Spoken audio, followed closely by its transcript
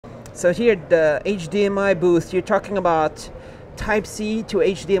So here at the HDMI booth, you're talking about Type-C to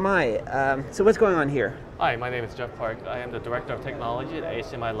HDMI. So what's going on here? Hi, my name is Jeff Park. I am the Director of Technology at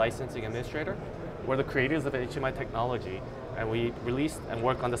HDMI Licensing Administrator. We're the creators of HDMI technology, and we released and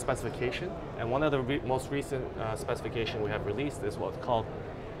work on the specification. And one of the most recent specification we have released is what's called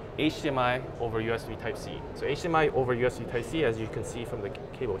HDMI over USB Type-C. So HDMI over USB Type-C, as you can see from the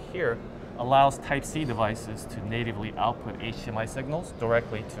cable here, allows Type-C devices to natively output HDMI signals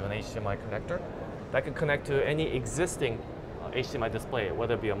directly to an HDMI connector that can connect to any existing HDMI display,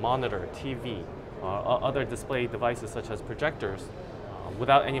 whether it be a monitor, TV, or other display devices such as projectors,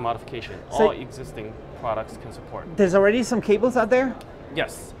 without any modification. So all existing products can support. There's already some cables out there?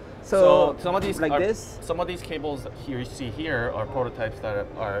 Yes. So some of these like this? Some of these cables here you see here are prototypes that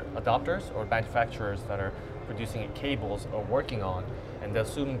are adapters or manufacturers that are producing cables or working on, and they'll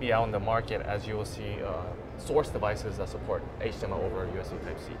soon be out in the market as you will see source devices that support HDMI over USB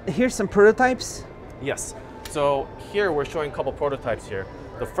Type-C. Here's some prototypes? Yes. So here we're showing a couple prototypes here.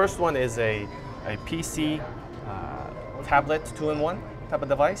 The first one is a PC tablet 2-in-1 type of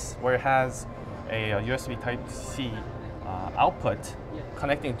device where it has a USB Type-C output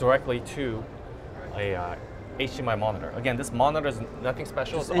connecting directly to a HDMI monitor. Again, this monitor is nothing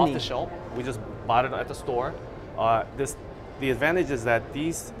special, it's off the shelf. We just bought it at the store. The advantage is that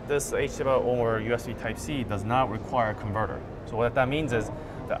this HDMI over USB Type-C does not require a converter. So what that means is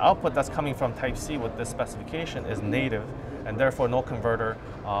the output that's coming from Type-C with this specification is native, and therefore no converter,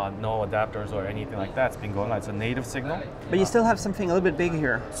 no adapters or anything like that's been going on. It's a native signal. But you still have something a little bit big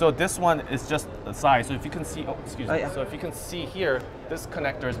here. So this one is just the size. So if you can see, So if you can see here, this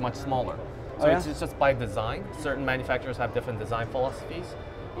connector is much smaller. So it's just by design. Certain manufacturers have different design philosophies,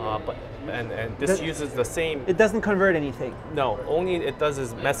 and this uses the same. It doesn't convert anything. No, only it does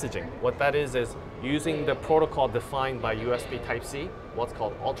is messaging. What that is using the protocol defined by USB Type-C, what's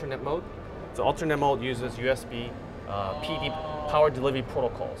called alternate mode. So alternate mode uses USB PD power delivery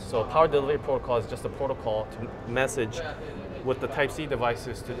protocols. So power delivery protocol is just a protocol to message with the Type-C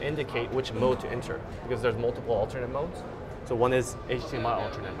devices to indicate which mode to enter, because there's multiple alternate modes. So one is HDMI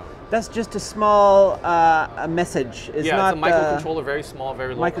alternate mode. That's just a small message. It's not it's a microcontroller, very small,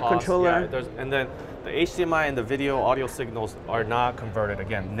 very low microcontroller. cost. Yeah, and then the HDMI and the video audio signals are not converted,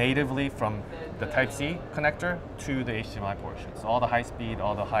 again, natively from the Type-C connector to the HDMI portion. So all the high speed,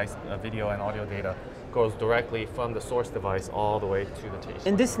 all the high video and audio data goes directly from the source device all the way to the HDMI.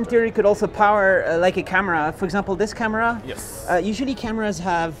 And this in theory could also power like a camera. For example, this camera. Yes. Usually cameras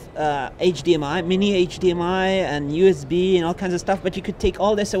have HDMI, mini HDMI and USB and all kinds of stuff, but you could take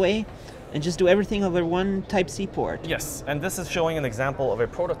all this away and just do everything over one Type-C port. Yes, and this is showing an example of a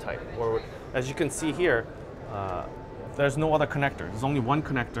prototype where, as you can see here, there's no other connector. There's only one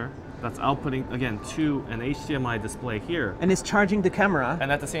connector that's outputting, again, to an HDMI display here. And it's charging the camera.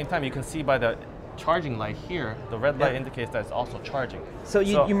 And at the same time, you can see by the charging light here, the red light indicates that it's also charging. So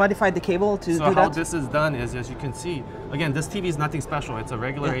you modified the cable to do that? So how this is done is, as you can see, again, this TV is nothing special. It's a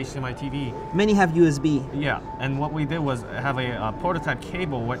regular HDMI TV. Many have USB. Yeah, and what we did was have a prototype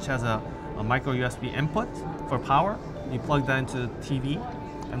cable which has a micro USB input for power. You plug that into the TV,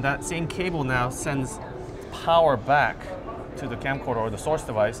 and that same cable now sends power back to the camcorder or the source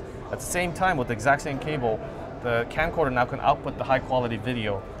device. At the same time, with the exact same cable, the camcorder now can output the high quality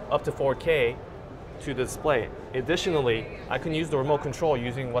video up to 4K to the display. Additionally, I can use the remote control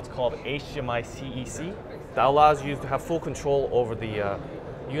using what's called HDMI CEC. That allows you to have full control over the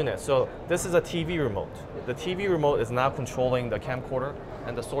unit. So this is a TV remote. The TV remote is now controlling the camcorder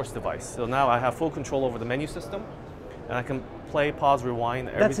and the source device. So now I have full control over the menu system, and I can play, pause, rewind,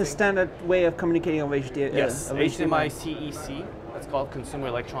 everything. That's a standard way of communicating over HDMI. Yes, HDMI CEC. It's called Consumer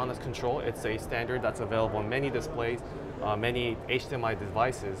Electronics Control. It's a standard that's available on many displays, many HDMI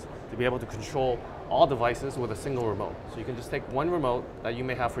devices, to be able to control all devices with a single remote. So you can just take one remote that you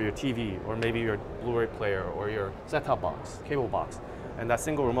may have for your TV, or maybe your Blu-ray player, or your set-top box, cable box, and that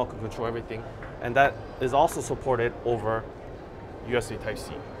single remote can control everything. And that is also supported over USB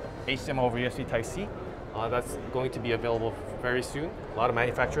Type-C. HDMI over USB Type-C, that's going to be available very soon. A lot of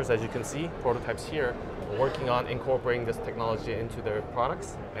manufacturers, as you can see, prototypes here, are working on incorporating this technology into their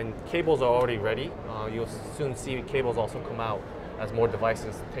products. And cables are already ready. You'll soon see cables also come out as more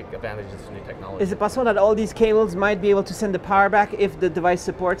devices take advantage of this new technology. Is it possible that all these cables might be able to send the power back if the device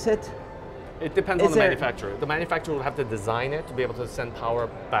supports it? It depends on the manufacturer. The manufacturer will have to design it to be able to send power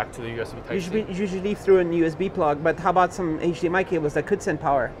back to the USB Type-C. Usually through a USB plug, but how about some HDMI cables that could send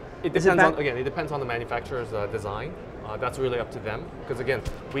power? It depends on, again, it depends on the manufacturer's design. That's really up to them, because again,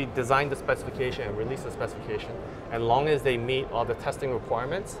 we designed the specification and released the specification, and long as they meet all the testing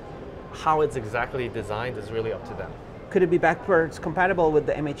requirements, how it's exactly designed is really up to them. Could it be backwards compatible with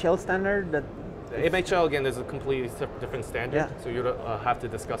the MHL standard? That MHL, again, is a completely different standard, Yeah. so you have to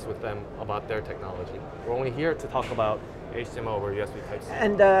discuss with them about their technology. We're only here to talk about HDMI over USB Type-C.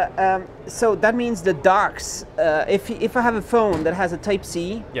 And so that means the docks, if I have a phone that has a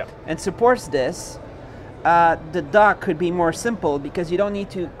Type-C Yeah. and supports this, the dock could be more simple because you don't need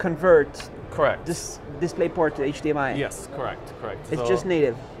to convert Correct. this DisplayPort to HDMI. Yes, correct. It's just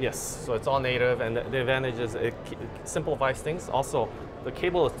native. Yes, so it's all native, and the advantage is it simplifies things. Also, the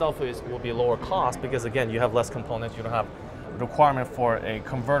cable itself will be lower cost because, again, you have less components. You don't have requirement for a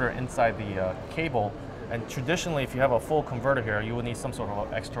converter inside the cable. And traditionally, if you have a full converter here, you would need some sort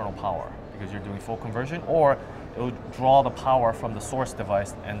of external power because you're doing full conversion, or it would draw the power from the source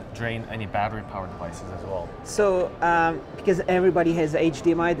device and drain any battery powered devices as well. So, because everybody has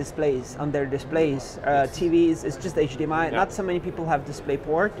HDMI displays on their displays, TVs, it's just HDMI. Yeah. Not so many people have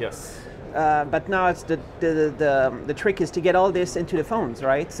DisplayPort. Yes. But now it's the trick is to get all this into the phones,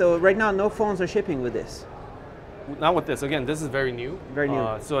 right? So right now, no phones are shipping with this. Not with this. Again, this is very new. Very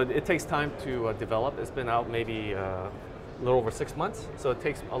new. So it takes time to develop. It's been out maybe a little over 6 months. So it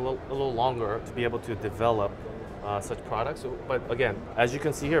takes a little longer to be able to develop such products. But again, as you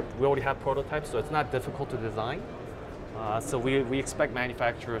can see here, we already have prototypes, so it's not difficult to design. So we expect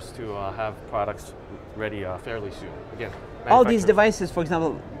manufacturers to have products ready fairly soon. Again, all these devices, for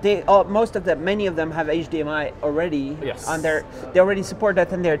example, many of them have HDMI already. Yes. On their, they already support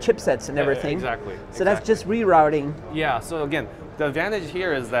that in their chipsets and everything. Exactly. So that's just rerouting. Yeah. So again, the advantage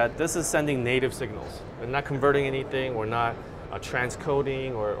here is that this is sending native signals. We're not converting anything. We're not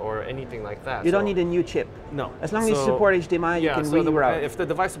transcoding or anything like that. You don't need a new chip. No. As long as you support HDMI, you can reroute. If the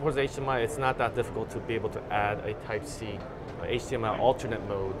device supports HDMI, it's not that difficult to be able to add a Type-C HDMI alternate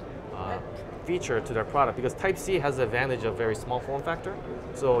mode feature to their product, because Type-C has the advantage of very small form factor.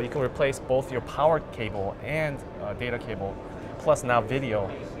 So you can replace both your power cable and data cable, plus now video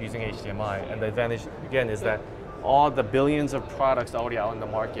using HDMI. And the advantage, again, is that all the billions of products already out in the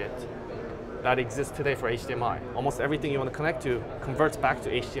market that exists today for HDMI. Almost everything you want to connect to converts back to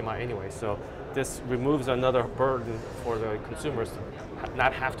HDMI anyway. So this removes another burden for the consumers to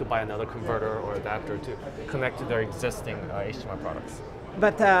not have to buy another converter or adapter to connect to their existing HDMI products.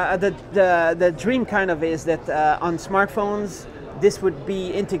 But the dream kind of is that on smartphones, this would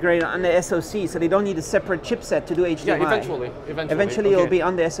be integrated on the SoC, so they don't need a separate chipset to do HDMI. Yeah, eventually. Eventually it'll be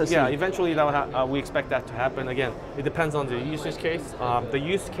on the SoC. Yeah, eventually we expect that to happen. Again, it depends on the usage case. The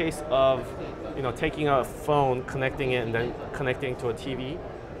use case of taking a phone, connecting it, and then connecting to a TV,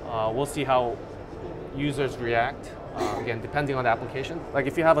 we'll see how users react. Again, depending on the application. Like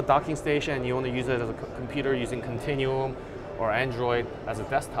if you have a docking station and you want to use it as a computer using Continuum or Android as a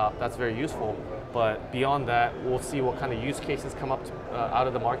desktop, that's very useful. But beyond that, we'll see what kind of use cases come up out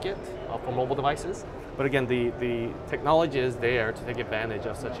of the market for mobile devices. But again, the technology is there to take advantage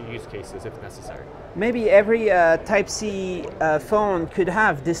of such use cases if necessary. Maybe every Type-C phone could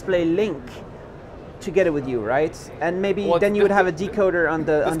have Display Link together with you, right? And maybe then you would have a decoder on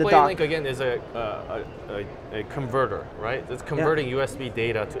the dock. Display Link, again, is a converter, right? It's converting USB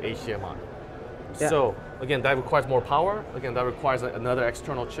data to HDMI. Yeah. So again, that requires more power. Again, that requires another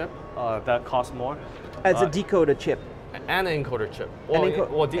external chip that costs more. As a decoder chip. And an encoder chip. Well,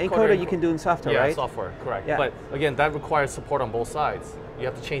 encoder you can do in software, right? Yeah, software, correct. Yeah. But again, that requires support on both sides. You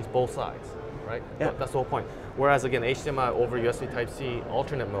have to change both sides, right? Yeah. That's the whole point. Whereas again, HDMI over USB Type-C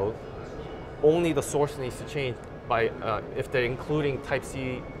alternate mode, only the source needs to change by if they're including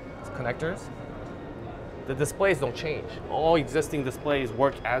Type-C connectors. The displays don't change. All existing displays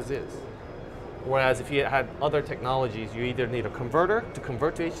work as is. Whereas if you had other technologies, you either need a converter to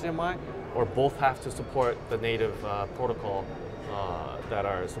convert to HDMI, or both have to support the native protocol that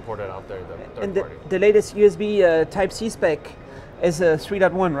are supported out there. And the latest USB Type-C spec is a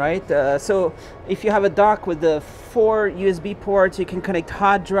 3.1, right? So if you have a dock with the 4 USB ports, you can connect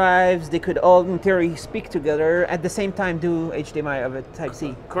hard drives. They could all, in theory, speak together at the same time do HDMI of a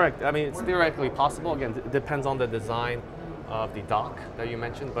Type-C. Correct. I mean, it's theoretically possible. Again, it depends on the design of the dock that you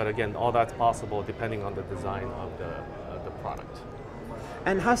mentioned, but again, all that's possible depending on the design of the product.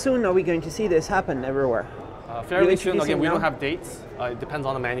 And how soon are we going to see this happen everywhere? Fairly soon. Again, we don't have dates. It depends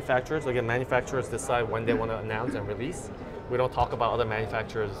on the manufacturers. Again, manufacturers decide when they want to announce and release. We don't talk about other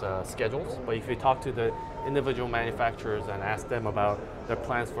manufacturers' schedules, but if you talk to the individual manufacturers and ask them about their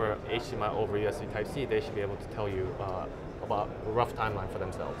plans for HDMI over USB Type-C, they should be able to tell you about a rough timeline for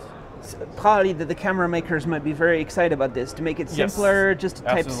themselves. Probably the camera makers might be very excited about this, to make it simpler, just to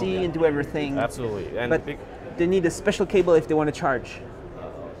Type-C and do everything. Absolutely. And but they need a special cable if they want to charge.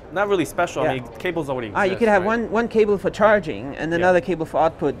 Not really special. Yeah. I mean, cables already exist. You could have right? one cable for charging and another cable for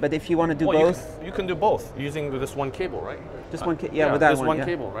output, but if you want to do Well, both, you can do both using this one cable, right? just one cable, with that this one, one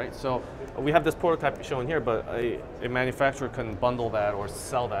cable, right? So we have this prototype shown here, but a manufacturer can bundle that or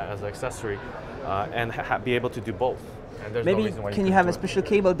sell that as an accessory and be able to do both. And there's no maybe reason why can you have a special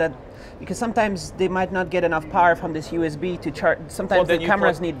cable that, because sometimes they might not get enough power from this USB to charge. Sometimes the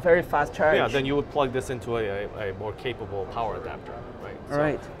cameras need very fast charge. Yeah, then you would plug this into a more capable power adapter, right?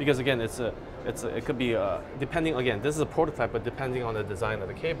 Right. Because again, it could be depending. Again, this is a prototype, but depending on the design of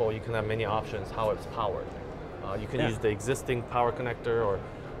the cable, you can have many options how it's powered. You can use the existing power connector, or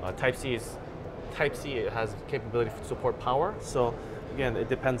Type-C it has capability to support power. So again, it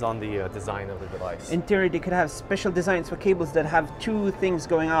depends on the design of the device. In theory, they could have special designs for cables that have two things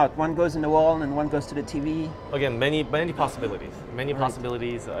going out. One goes in the wall and one goes to the TV. Again, many possibilities. Many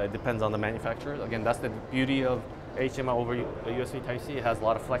possibilities. It depends on the manufacturer. Again, that's the beauty of HDMI over USB Type-C. It has a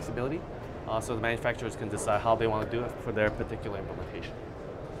lot of flexibility. So the manufacturers can decide how they want to do it for their particular implementation.